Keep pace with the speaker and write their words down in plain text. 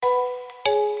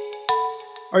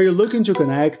Are you looking to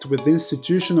connect with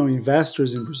institutional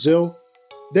investors in Brazil?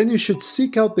 Then you should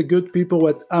seek out the good people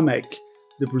at AMEC,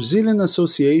 the Brazilian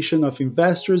Association of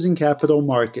Investors in Capital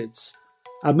Markets.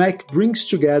 AMEC brings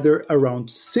together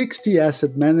around 60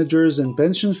 asset managers and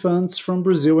pension funds from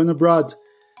Brazil and abroad,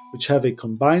 which have a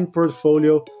combined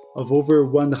portfolio of over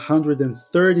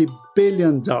 $130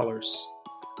 billion.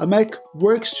 AMEC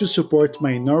works to support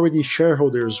minority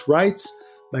shareholders' rights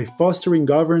by fostering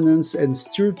governance and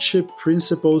stewardship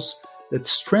principles that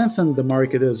strengthen the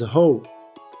market as a whole.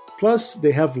 Plus,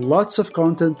 they have lots of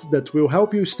content that will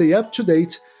help you stay up to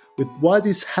date with what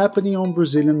is happening on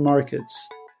Brazilian markets.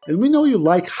 And we know you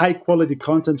like high-quality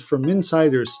content from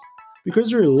insiders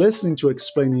because you're listening to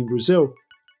Explaining Brazil.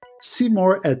 See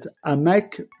more at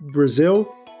AMEC Brazil,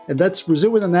 and that's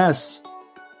Brazil with an S,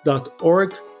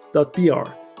 .org.br.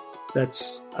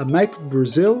 That's AMEC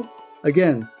Brazil,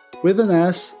 again, with an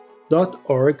S,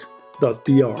 .org.br.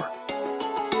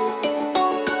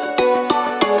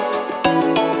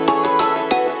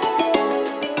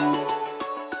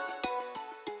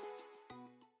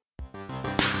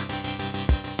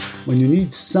 When you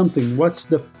need something, what's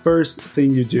the first thing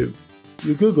you do?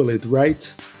 You Google it,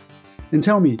 right? And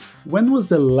tell me, when was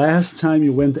the last time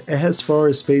you went as far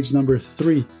as page number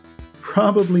 3?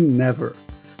 Probably never.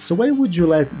 So why would you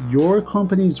let your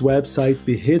company's website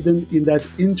be hidden in that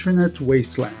internet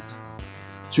wasteland?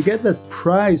 To get that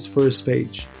prize first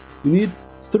page, you need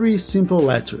 3 simple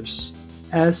letters,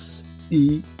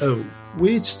 SEO,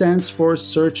 which stands for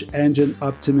Search Engine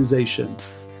Optimization.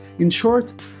 In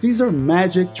short, these are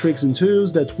magic tricks and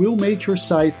tools that will make your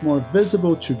site more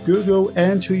visible to Google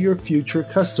and to your future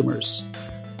customers.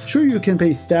 Sure, you can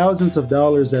pay thousands of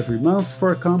dollars every month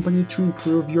for a company to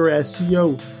improve your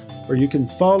SEO, or you can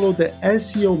follow the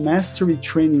SEO Mastery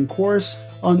Training course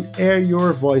on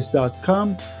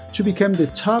airyourvoice.com to become the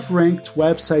top-ranked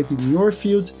website in your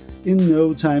field in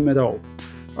no time at all.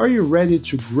 Are you ready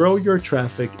to grow your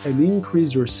traffic and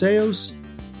increase your sales?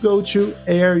 Go to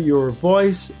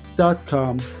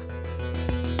airyourvoice.com.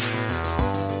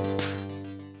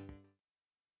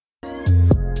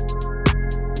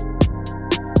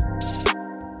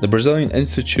 The Brazilian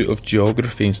Institute of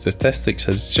Geography and Statistics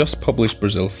has just published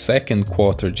Brazil's second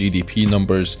quarter GDP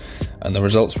numbers, and the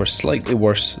results were slightly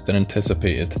worse than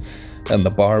anticipated, and the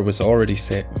bar was already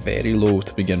set very low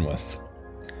to begin with.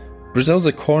 Brazil's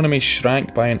economy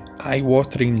shrank by an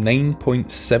eye-watering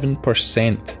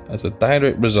 9.7% as a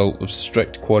direct result of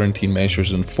strict quarantine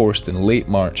measures enforced in late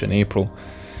March and April.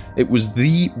 It was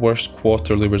the worst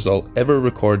quarterly result ever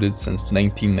recorded since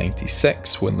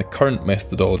 1996, when the current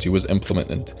methodology was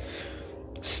implemented.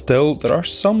 Still, there are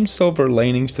some silver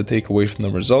linings to take away from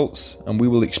the results, and we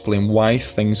will explain why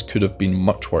things could have been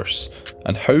much worse,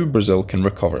 and how Brazil can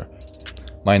recover.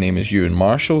 My name is Ewan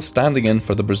Marshall, standing in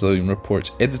for the Brazilian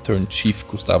Report's Editor-in-Chief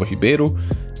Gustavo Ribeiro,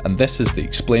 and this is the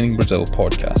Explaining Brazil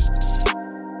podcast.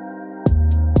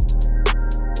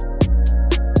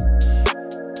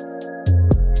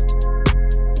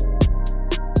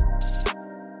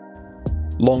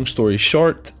 Long story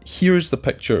short, here's the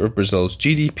picture of Brazil's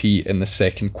GDP in the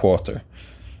second quarter.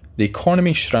 The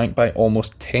economy shrank by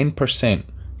almost 10%,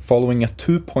 following a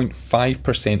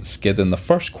 2.5% skid in the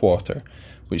first quarter,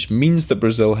 which means that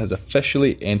Brazil has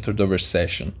officially entered a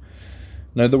recession.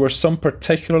 Now, there were some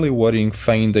particularly worrying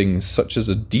findings, such as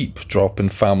a deep drop in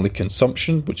family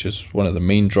consumption, which is one of the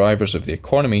main drivers of the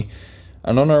economy,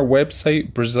 and on our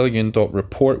website,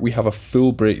 Brazilian.report, we have a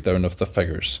full breakdown of the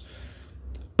figures.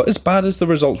 But as bad as the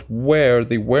results were,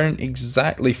 they weren't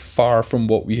exactly far from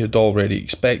what we had already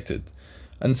expected,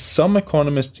 and some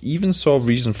economists even saw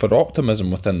reason for optimism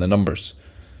within the numbers.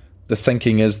 The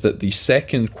thinking is that the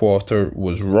second quarter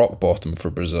was rock bottom for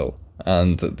Brazil,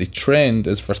 and that the trend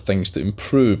is for things to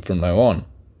improve from now on.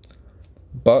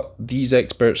 But these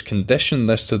experts condition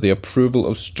this to the approval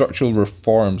of structural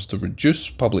reforms to reduce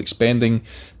public spending,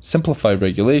 simplify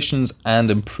regulations,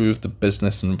 and improve the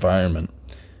business environment.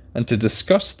 And to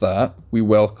discuss that, we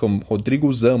welcome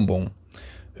Rodrigo Zambon,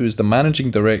 who is the Managing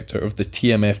Director of the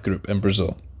TMF Group in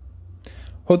Brazil.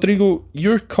 Rodrigo,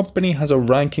 your company has a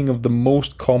ranking of the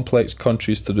most complex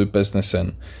countries to do business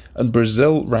in, and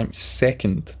Brazil ranks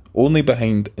second, only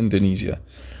behind Indonesia.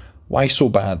 Why so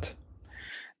bad?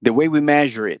 The way we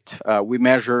measure it, we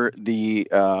measure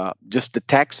just the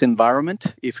tax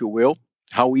environment, if you will,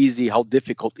 how easy, how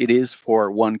difficult it is for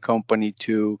one company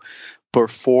to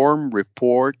perform,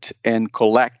 report, and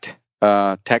collect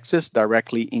taxes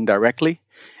directly, indirectly.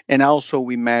 And also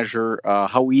we measure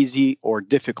how easy or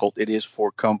difficult it is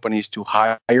for companies to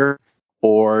hire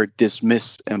or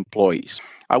dismiss employees.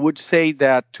 I would say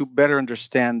that to better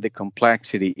understand the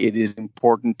complexity, it is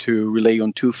important to rely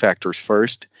on two factors.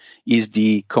 First is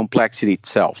the complexity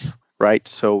itself, right?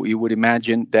 So you would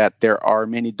imagine that there are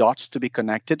many dots to be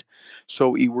connected.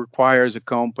 So it requires a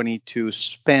company to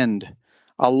spend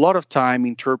a lot of time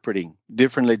interpreting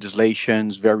different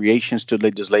legislations, variations to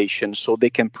legislation, so they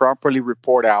can properly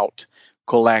report out,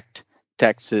 collect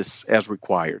taxes as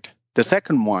required. The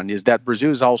second one is that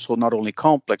Brazil is also not only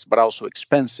complex, but also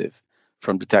expensive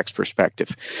from the tax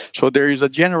perspective. So there is a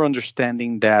general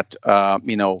understanding that,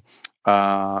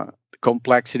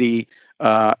 complexity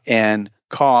and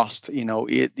cost,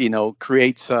 it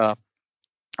creates a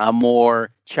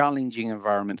more challenging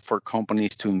environment for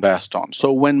companies to invest on.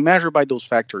 So when measured by those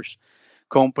factors,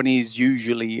 companies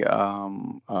usually get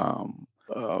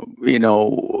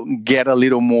a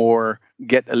little more,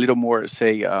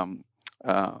 say,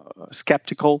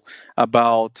 skeptical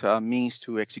about means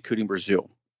to execute in Brazil.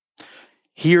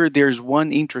 Here, there's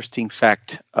one interesting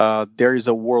fact. There is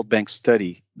a World Bank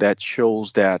study that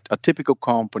shows that a typical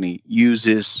company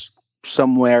uses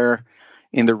somewhere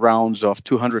in the rounds of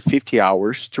 250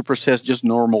 hours to process just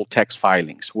normal tax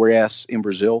filings, whereas in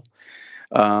Brazil,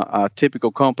 a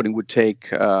typical company would take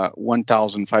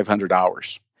 1,500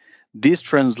 hours. This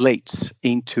translates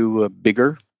into a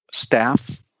bigger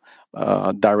staff,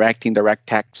 direct, indirect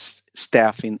tax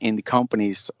staff in the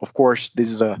companies. Of course,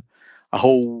 this is a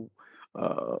whole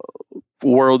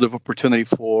world of opportunity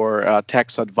for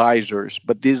tax advisors,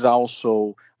 but this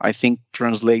also, I think,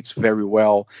 translates very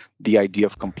well the idea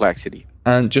of complexity.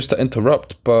 And just to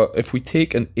interrupt, but if we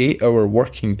take an 8-hour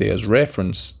working day as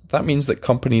reference, that means that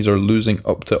companies are losing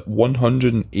up to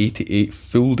 188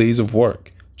 full days of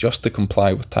work just to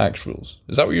comply with tax rules.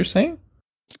 Is that what you're saying?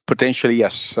 Potentially,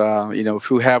 yes. If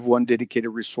you have one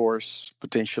dedicated resource,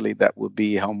 potentially that would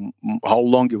be how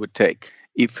long it would take.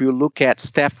 If you look at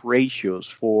staff ratios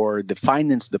for the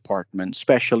finance department,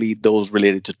 especially those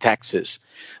related to taxes,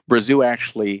 Brazil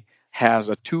actually has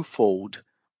a twofold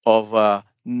of a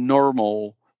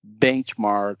normal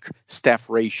benchmark staff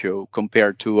ratio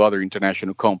compared to other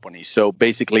international companies. So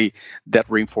basically, that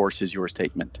reinforces your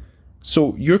statement.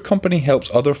 So your company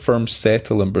helps other firms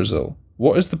settle in Brazil.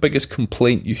 What is the biggest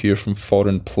complaint you hear from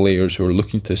foreign players who are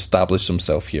looking to establish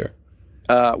themselves here?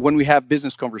 When we have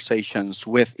business conversations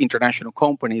with international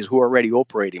companies who already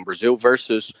operate in Brazil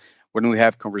versus when we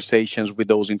have conversations with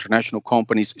those international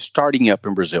companies starting up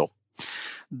in Brazil.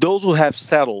 Those who have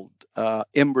settled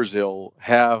in Brazil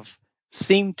have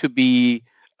seemed to be,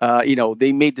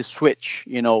 they made the switch.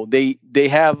 They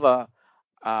have a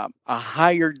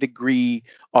higher degree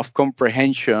of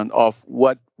comprehension of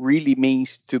what really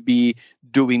means to be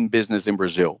doing business in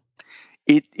Brazil.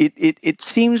 It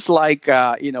seems like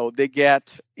they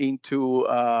get into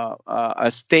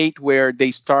a state where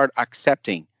they start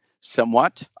accepting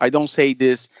somewhat. I don't say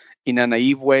this in a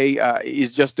naive way.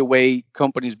 It's just the way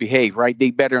companies behave, right?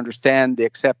 They better understand, they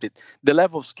accept it. The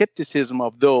level of skepticism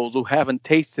of those who haven't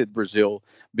tasted Brazil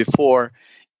before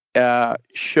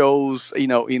shows,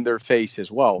 in their face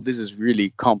as well. This is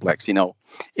really complex, and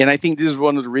I think this is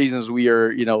one of the reasons we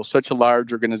are, such a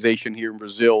large organization here in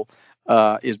Brazil.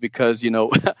 Is because,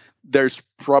 there's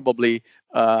probably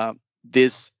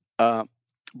this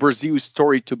Brazil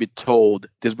story to be told,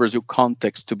 this Brazil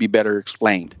context to be better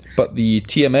explained. But the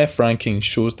TMF ranking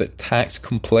shows that tax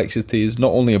complexity is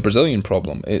not only a Brazilian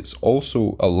problem, it's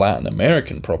also a Latin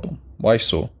American problem. Why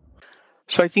so?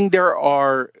 So I think there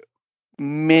are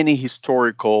many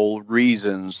historical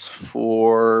reasons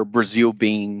for Brazil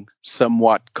being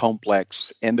somewhat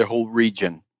complex and the whole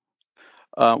region.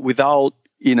 Without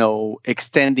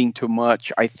extending too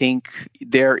much, I think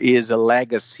there is a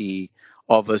legacy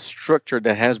of a structure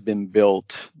that has been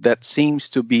built that seems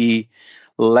to be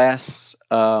less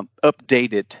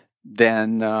updated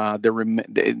than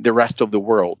the rest of the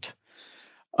world.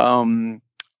 And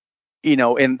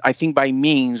I think by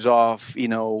means of,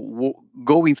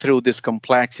 going through this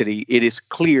complexity, it is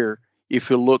clear if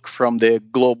you look from the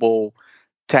global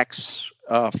tax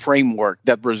framework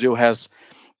that Brazil has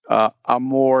a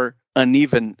more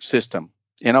uneven system.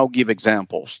 And I'll give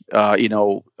examples.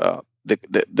 The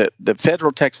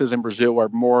federal taxes in Brazil are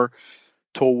more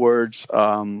towards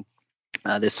the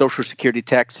Social Security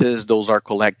taxes. Those are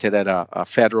collected at a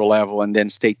federal level, and then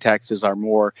state taxes are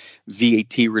more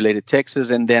VAT-related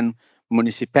taxes, and then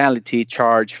municipality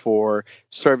charge for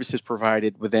services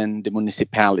provided within the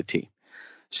municipality.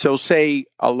 So say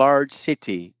a large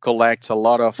city collects a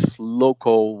lot of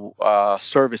local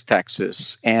service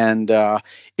taxes, and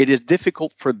it is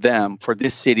difficult for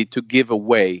this city to give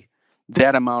away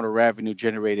that amount of revenue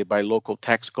generated by local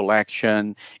tax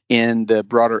collection in the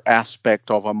broader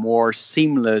aspect of a more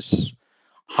seamless,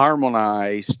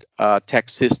 harmonized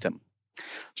tax system.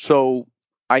 So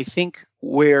I think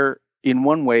where, in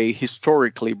one way,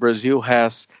 historically, Brazil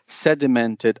has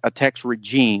sedimented a tax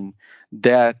regime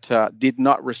that did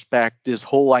not respect this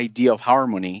whole idea of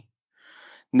harmony.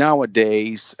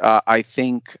 Nowadays, I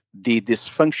think the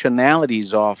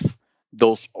dysfunctionalities of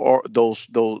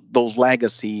those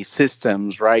legacy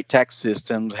systems, right, tax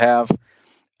systems, have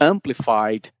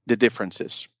amplified the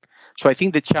differences. So I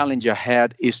think the challenge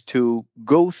ahead is to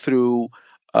go through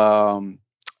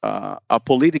a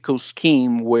political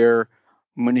scheme where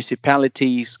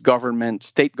municipalities, government,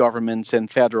 state governments, and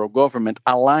federal government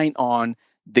align on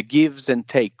the gives and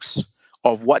takes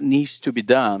of what needs to be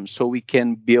done so we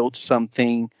can build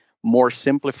something more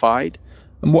simplified.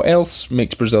 And what else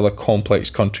makes Brazil a complex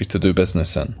country to do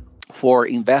business in? For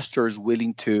investors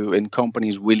willing to, and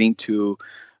companies willing to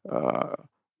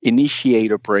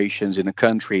initiate operations in a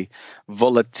country,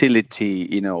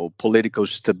 volatility, political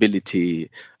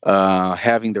stability,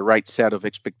 having the right set of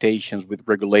expectations with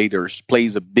regulators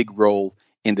plays a big role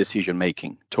in decision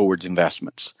making towards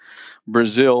investments.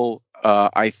 Brazil,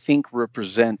 I think,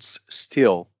 represents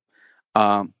still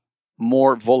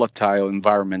more volatile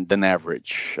environment than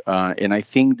average. And I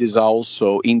think this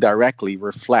also indirectly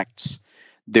reflects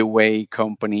the way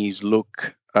companies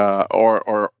look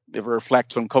or it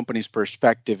reflects on companies'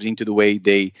 perspectives into the way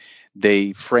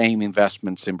they frame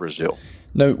investments in Brazil.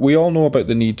 Now, we all know about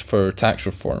the need for tax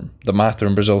reform. The matter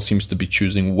in Brazil seems to be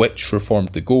choosing which reform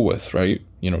to go with, right?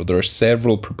 There are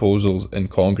several proposals in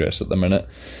Congress at the minute.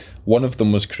 One of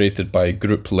them was created by a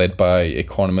group led by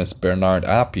economist Bernard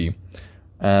Appy,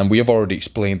 and we have already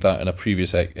explained that in a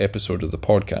previous episode of the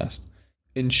podcast.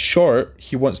 In short,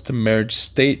 he wants to merge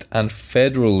state and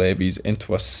federal levies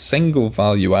into a single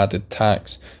value-added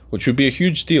tax, which would be a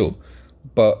huge deal.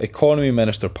 But Economy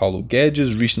Minister Paulo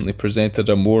Guedes recently presented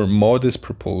a more modest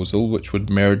proposal which would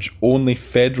merge only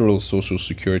federal social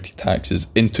security taxes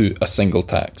into a single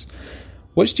tax.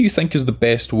 Which do you think is the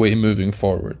best way moving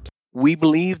forward? We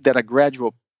believe that a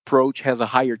gradual approach has a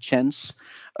higher chance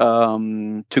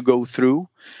to go through.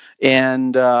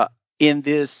 And in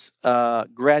this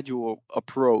gradual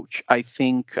approach, I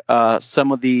think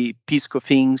some of the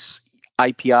PIS/COFINS,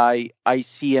 IPI,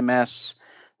 ICMS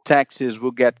taxes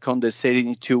will get condensed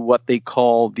into what they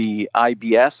call the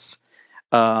IBS,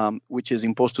 which is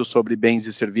Imposto sobre Bens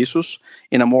e Serviços,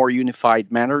 in a more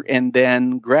unified manner. And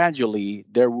then gradually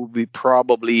there will be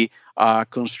probably a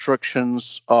construction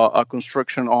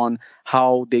on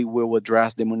how they will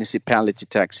address the municipality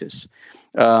taxes.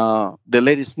 The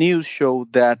latest news show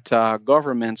that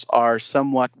governments are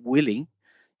somewhat willing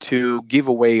to give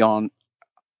away on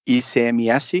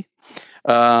ICMS,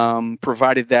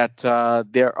 provided that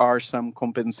there are some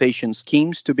compensation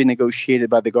schemes to be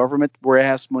negotiated by the government,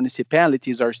 whereas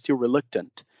municipalities are still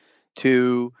reluctant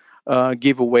to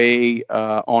give away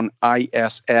on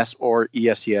ISS or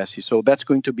ESS. So that's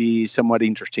going to be somewhat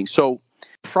interesting. So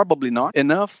probably not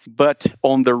enough, but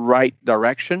on the right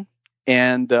direction.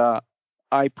 And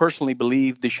I personally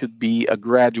believe there should be a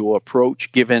gradual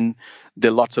approach given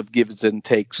the lots of gives and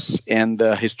takes and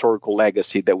the historical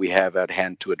legacy that we have at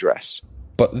hand to address.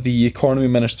 But the economy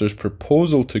minister's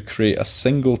proposal to create a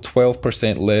single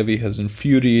 12% levy has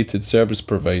infuriated service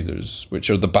providers, which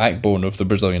are the backbone of the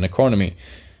Brazilian economy.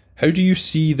 How do you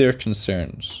see their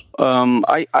concerns?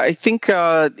 I think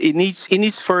it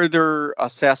needs further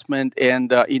assessment,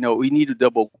 and we need to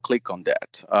double click on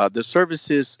that. The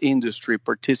services industry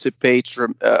participates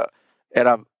at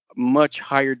a much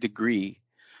higher degree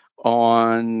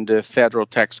on the federal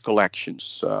tax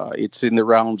collections. It's in the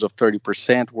rounds of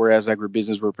 30%, whereas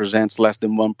agribusiness represents less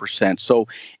than 1%. So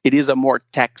it is a more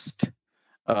taxed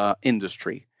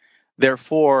industry.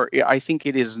 Therefore, I think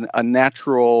it is a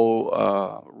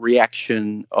natural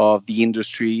reaction of the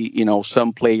industry,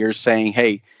 some players saying,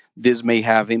 hey, this may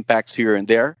have impacts here and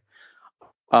there.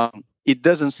 It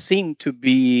doesn't seem to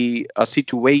be a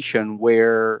situation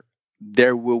where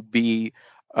there will be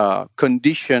a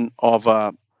condition of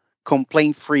a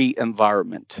complaint-free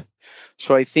environment.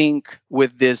 So I think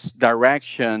with this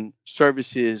direction,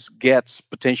 services gets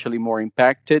potentially more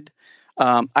impacted.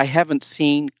 I haven't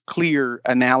seen clear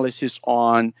analysis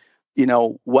on,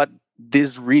 what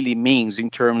this really means in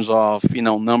terms of,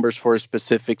 numbers for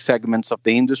specific segments of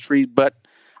the industry. But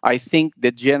I think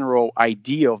the general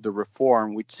idea of the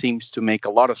reform, which seems to make a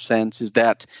lot of sense, is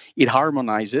that it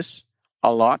harmonizes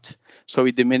a lot. So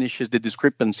it diminishes the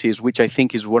discrepancies, which I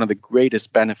think is one of the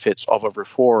greatest benefits of a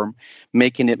reform,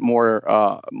 making it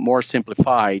more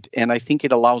simplified. And I think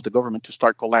it allows the government to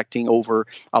start collecting over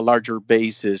a larger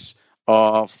basis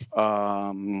of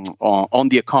on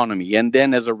the economy. And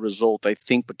then as a result, I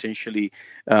think potentially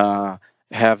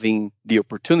having the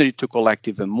opportunity to collect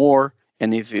even more.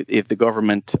 And if the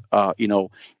government,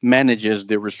 manages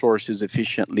the resources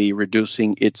efficiently,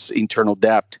 reducing its internal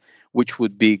debt, which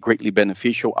would be greatly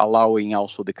beneficial, allowing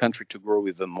also the country to grow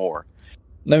even more.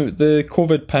 Now, the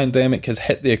COVID pandemic has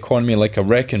hit the economy like a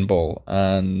wrecking ball,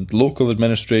 and local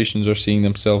administrations are seeing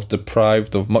themselves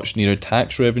deprived of much needed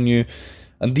tax revenue.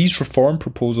 And these reform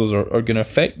proposals are going to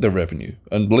affect their revenue.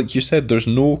 And like you said, there's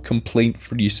no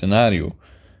complaint-free scenario.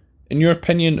 In your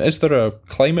opinion, is there a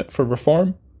climate for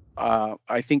reform?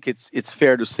 I think it's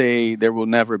fair to say there will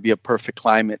never be a perfect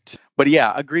climate. But yeah,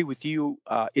 I agree with you.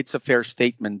 It's a fair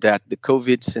statement that the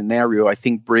COVID scenario, I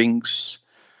think, brings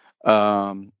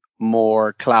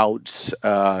more clouds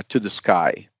to the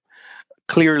sky.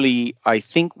 Clearly, I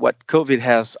think what COVID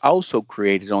has also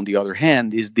created, on the other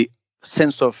hand, is the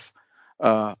sense of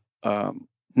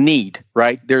need,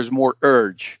 right? There's more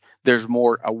urge. There's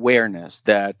more awareness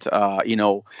that,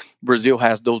 Brazil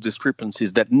has those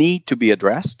discrepancies that need to be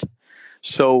addressed.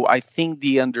 So I think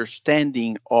the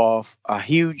understanding of a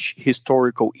huge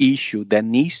historical issue that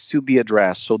needs to be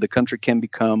addressed so the country can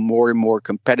become more and more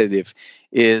competitive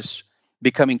is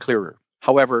becoming clearer.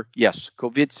 However, yes, the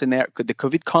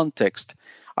COVID context,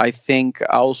 I think,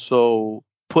 also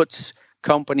puts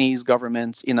companies,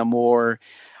 governments in a more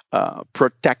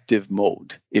protective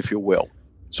mode, if you will.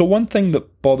 So one thing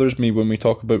that bothers me when we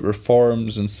talk about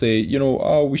reforms and say,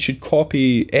 we should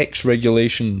copy X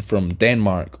regulation from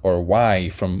Denmark or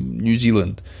Y from New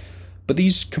Zealand. But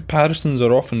these comparisons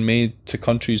are often made to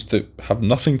countries that have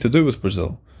nothing to do with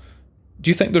Brazil.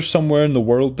 Do you think there's somewhere in the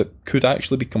world that could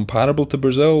actually be comparable to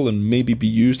Brazil and maybe be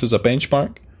used as a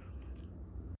benchmark?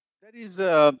 That is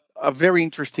a very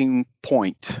interesting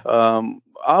point.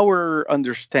 Our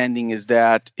understanding is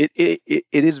that it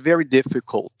is very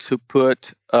difficult to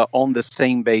put on the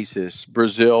same basis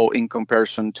Brazil in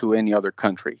comparison to any other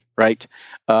country, right?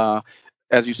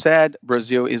 As you said,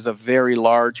 Brazil is a very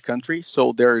large country,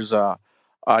 so there's an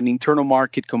internal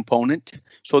market component.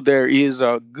 So there is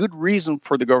a good reason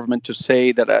for the government to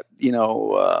say that,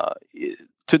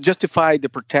 to justify the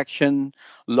protection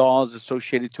laws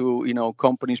associated to,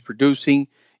 companies producing.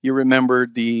 You remember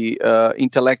the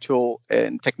intellectual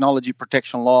and technology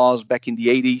protection laws back in the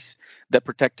 80s that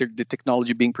protected the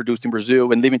technology being produced in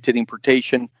Brazil and limited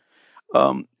importation.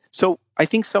 So I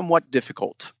think somewhat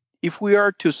difficult. If we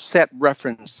are to set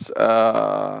reference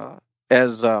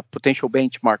as a potential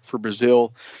benchmark for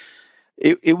Brazil,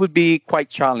 it would be quite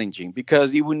challenging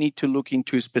because you would need to look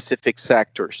into specific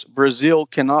sectors. Brazil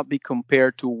cannot be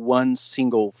compared to one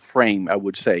single frame, I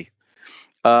would say.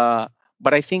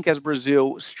 But I think as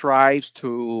Brazil strives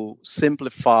to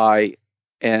simplify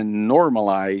and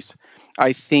normalize,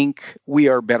 I think we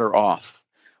are better off.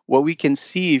 What we can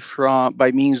see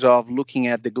by means of looking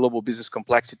at the Global Business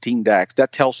Complexity Index,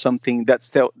 that tells something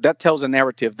that tells a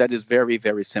narrative that is very,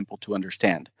 very simple to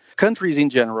understand. Countries in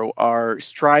general are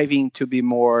striving to be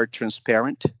more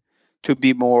transparent, to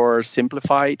be more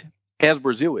simplified, as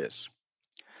Brazil is.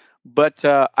 But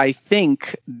I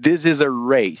think this is a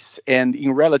race, and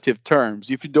in relative terms,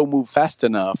 if you don't move fast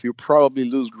enough, you probably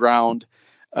lose ground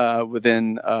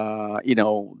within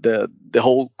the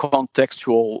whole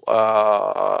contextual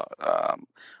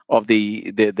of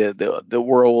the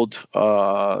world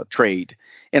trade.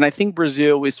 And I think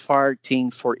Brazil is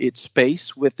fighting for its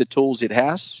space with the tools it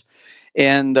has,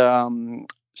 and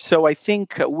so I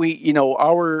think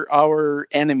our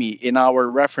enemy in our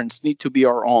reference need to be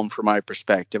our own, from my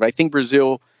perspective. I think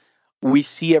Brazil, we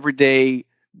see every day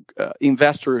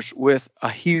investors with a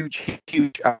huge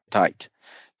appetite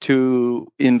to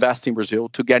invest in Brazil,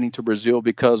 to get into Brazil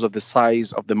because of the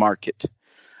size of the market.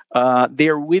 They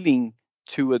are willing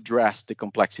to address the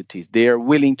complexities. They are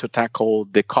willing to tackle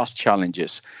the cost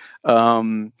challenges.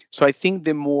 So I think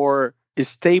the more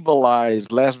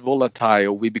stabilized, less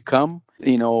volatile we become,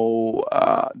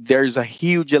 there's a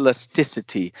huge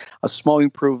elasticity. A small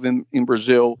improvement in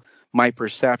Brazil, my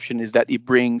perception is that it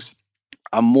brings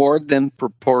a more than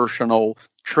proportional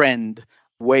trend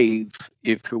wave,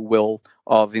 if you will,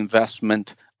 of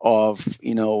investment of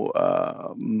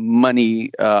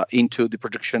money into the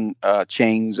production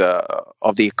chains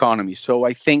of the economy. So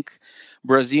I think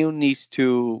Brazil needs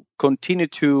to continue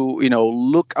to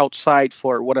look outside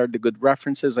for what are the good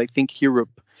references. I think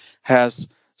Europe has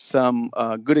some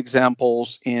good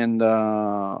examples in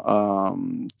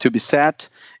to be set,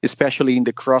 especially in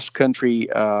the cross-country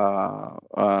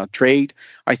trade.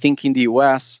 I think in the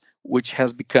U.S., which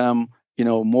has become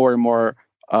more and more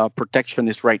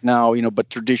protectionist right now, but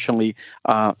traditionally,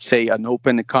 say an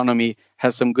open economy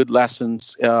has some good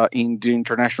lessons in the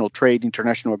international trade,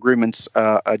 international agreements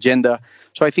agenda.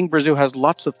 So I think Brazil has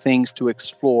lots of things to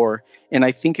explore. And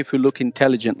I think if we look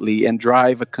intelligently and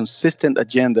drive a consistent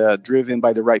agenda driven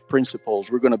by the right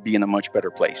principles, we're going to be in a much better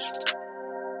place.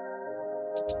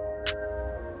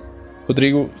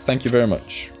 Rodrigo, thank you very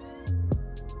much.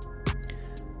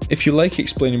 If you like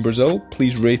Explaining Brazil,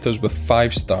 please rate us with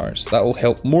 5 stars. That will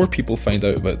help more people find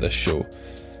out about this show.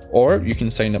 Or you can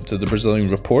sign up to the Brazilian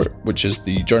Report, which is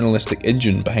the journalistic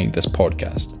engine behind this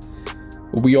podcast.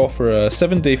 We offer a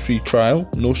 7-day free trial,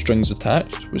 no strings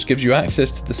attached, which gives you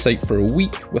access to the site for a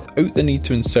week without the need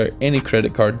to insert any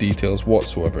credit card details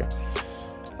whatsoever.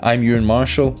 I'm Ewan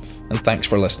Marshall, and thanks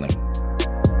for listening.